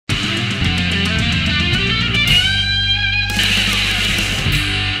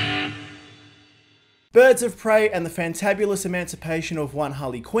Birds of Prey and the Fantabulous Emancipation of one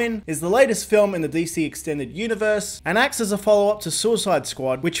Harley Quinn is the latest film in the DC Extended Universe and acts as a follow-up to Suicide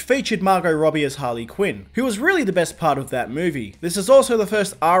Squad, which featured Margot Robbie as Harley Quinn, who was really the best part of that movie. This is also the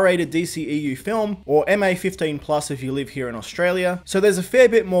first R-rated DC EU film, or MA15+ if you live here in Australia, so there's a fair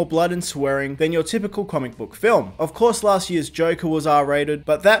bit more blood and swearing than your typical comic book film. Of course, last year's Joker was R-rated,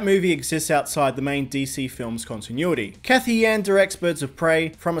 but that movie exists outside the main DC film's continuity. Cathy Yan directs Birds of Prey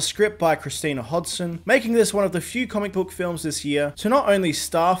from a script by Christina Hodson, making this one of the few comic book films this year to not only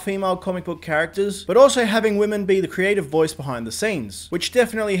star female comic book characters, but also having women be the creative voice behind the scenes, which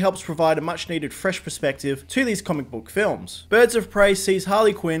definitely helps provide a much needed fresh perspective to these comic book films. Birds of Prey sees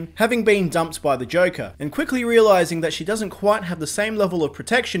Harley Quinn having been dumped by the Joker, and quickly realizing that she doesn't quite have the same level of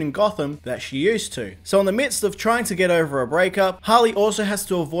protection in Gotham that she used to. So in the midst of trying to get over a breakup, Harley also has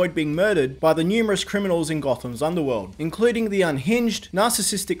to avoid being murdered by the numerous criminals in Gotham's underworld, including the unhinged,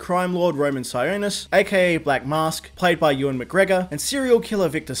 narcissistic crime lord Roman Sionis, aka Black Mask, played by Ewan McGregor, and serial killer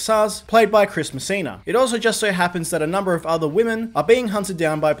Victor Saz, played by Chris Messina. It also just so happens that a number of other women are being hunted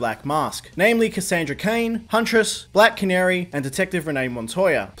down by Black Mask, namely Cassandra Cain, Huntress, Black Canary, and Detective Renee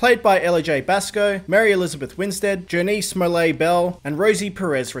Montoya, played by Elijah Basco, Mary Elizabeth Winstead, Jurnee Smollett-Bell, and Rosie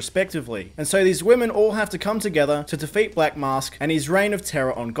Perez respectively. And so these women all have to come together to defeat Black Mask and his reign of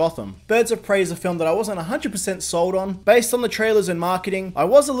terror on Gotham. Birds of Prey is a film that I wasn't 100% sold on. Based on the trailers and marketing, I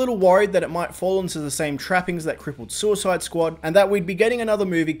was a little worried that it might fall into the same trappings that crippled Suicide Squad, and that we'd be getting another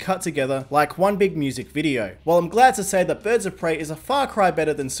movie cut together like one big music video. While I'm glad to say that Birds of Prey is a far cry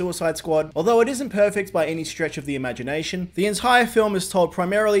better than Suicide Squad, although it isn't perfect by any stretch of the imagination, the entire film is told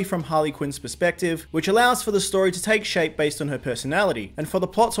primarily from Harley Quinn's perspective, which allows for the story to take shape based on her personality, and for the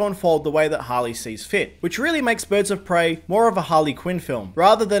plot to unfold the way that Harley sees fit, which really makes Birds of Prey more of a Harley Quinn film,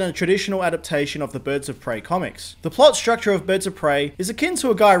 rather than a traditional adaptation of the Birds of Prey comics. The plot structure of Birds of Prey is akin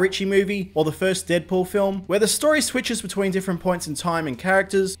to a Guy Ritchie movie or the first Deadpool film, where the story switches between different points in time and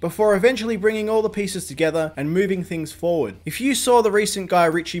characters before eventually bringing all the pieces together and moving things forward. If you saw the recent Guy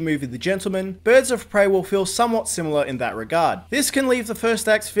Ritchie movie The Gentleman, Birds of Prey will feel somewhat similar in that regard. This can leave the first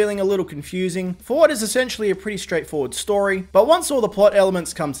act feeling a little confusing for what is essentially a pretty straightforward story, but once all the plot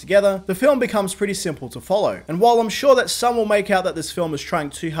elements come together, the film becomes pretty simple to follow. And while I'm sure that some will make out that this film is trying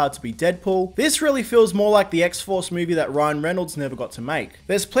too hard to be Deadpool, this really feels more like the X-Force movie that Ryan Reynolds never got to make.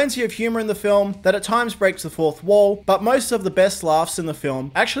 There's plenty of humor in the film that at times breaks the fourth wall, but most of the best laughs in the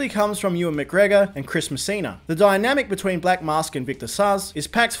film actually comes from Ewan McGregor and Chris Messina. The dynamic between Black Mask and Victor Saz is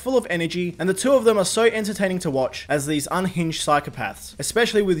packed full of energy, and the two of them are so entertaining to watch as these unhinged psychopaths,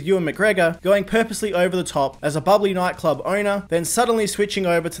 especially with Ewan McGregor going purposely over the top as a bubbly nightclub owner, then suddenly switching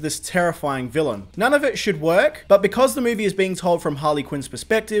over to this terrifying villain. None of it should work, but because the movie is being told from Harley Quinn's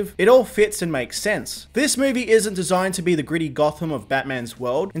perspective, it all fits and makes sense. This movie isn't designed to be the gritty Gotham of Batman's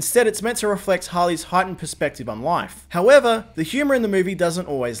world, instead it's meant to reflect Harley's heightened perspective on life. However, the humor in the movie doesn't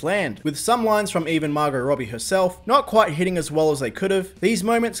always land, with some lines from even Margot Robbie herself not quite hitting as well as they could have. These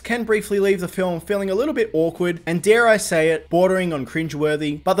moments can briefly leave the film feeling a little bit awkward, and dare I say it, bordering on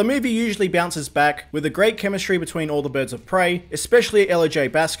cringeworthy, but the movie usually bounces back with a great chemistry between all the Birds of Prey, especially Elijah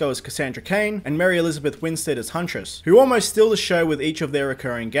Basco as Cassandra Cain and Mary Elizabeth Winstead as Huntress, who almost steal the show with each of their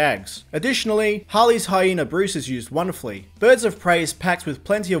recurring gags. Additionally, Harley's hyena Bruce is used wonderfully. Birds of Prey is packed with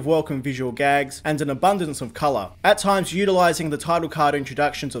plenty of welcome visual gags and an abundance of colour, at times utilising the title card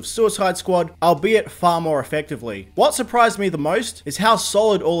introductions of Suicide Squad, albeit far more effectively. What surprised me the most is how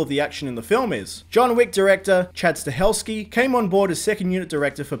solid all of the action in the film is. John Wick director Chad Stahelski came on board as second unit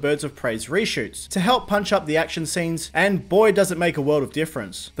director for Birds of Prey's reshoots to help punch up the action scenes, and boy does it make a world of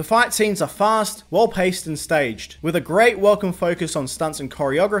difference. The fight scenes are fast, well paced and staged, with a great welcome focus on stunts and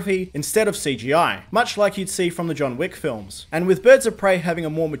choreography instead of CGI, much like you'd see from the John Wick films. And with Birds of Prey having a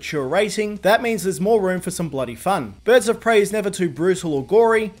more mature rating, that means there's more room for some bloody fun. Birds of Prey is never too brutal or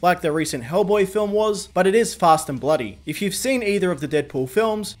gory like the recent Hellboy film was, but it is fast and bloody. If you've seen either of the Deadpool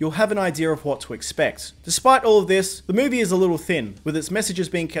films, you'll have an idea of what to expect. Despite all of this, the movie is a little thin, with its messages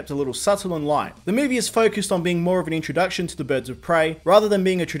being kept a little subtle and light. The movie is focused on being more of an introduction to the Birds of Prey, rather than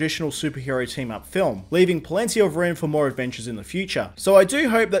being a traditional superhero team-up film, leaving plenty of room for more adventures in the future. So I do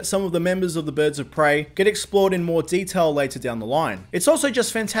hope that some of the members of the Birds of Prey get explored in more detail later down the line. It's also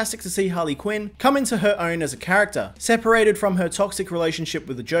just fantastic to see Harley Quinn come into her own as a character, separated from her toxic relationship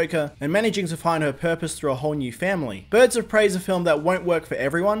with the Joker, and managing to find her purpose through a whole new family. Birds of Prey is a film that won't work for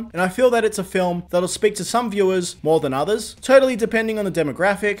everyone, and I feel that it's a film that'll speak to some viewers more than others, totally depending on the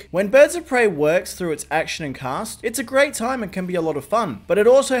demographic. When Birds of Prey works through its action and cast, it's a great time and can be a lot of fun, but it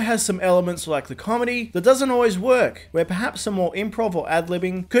also has some elements like the comedy that doesn't always work, where perhaps some more improv or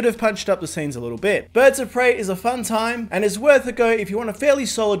ad-libbing could have punched up the scenes a little bit. Birds of Prey is a fun time and is worth a go if you want a fairly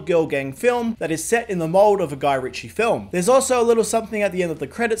solid girl gang film that is set in the mold of a Guy Ritchie film. There's also a little something at the end of the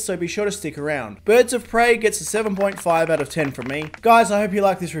credits, so be sure to stick around. Birds of Prey gets a 7.5 out of 10 from me. Guys, I hope you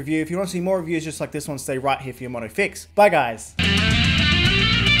liked this review. If you want to see more reviews just like this one, stay right here for your mono fix. Bye guys.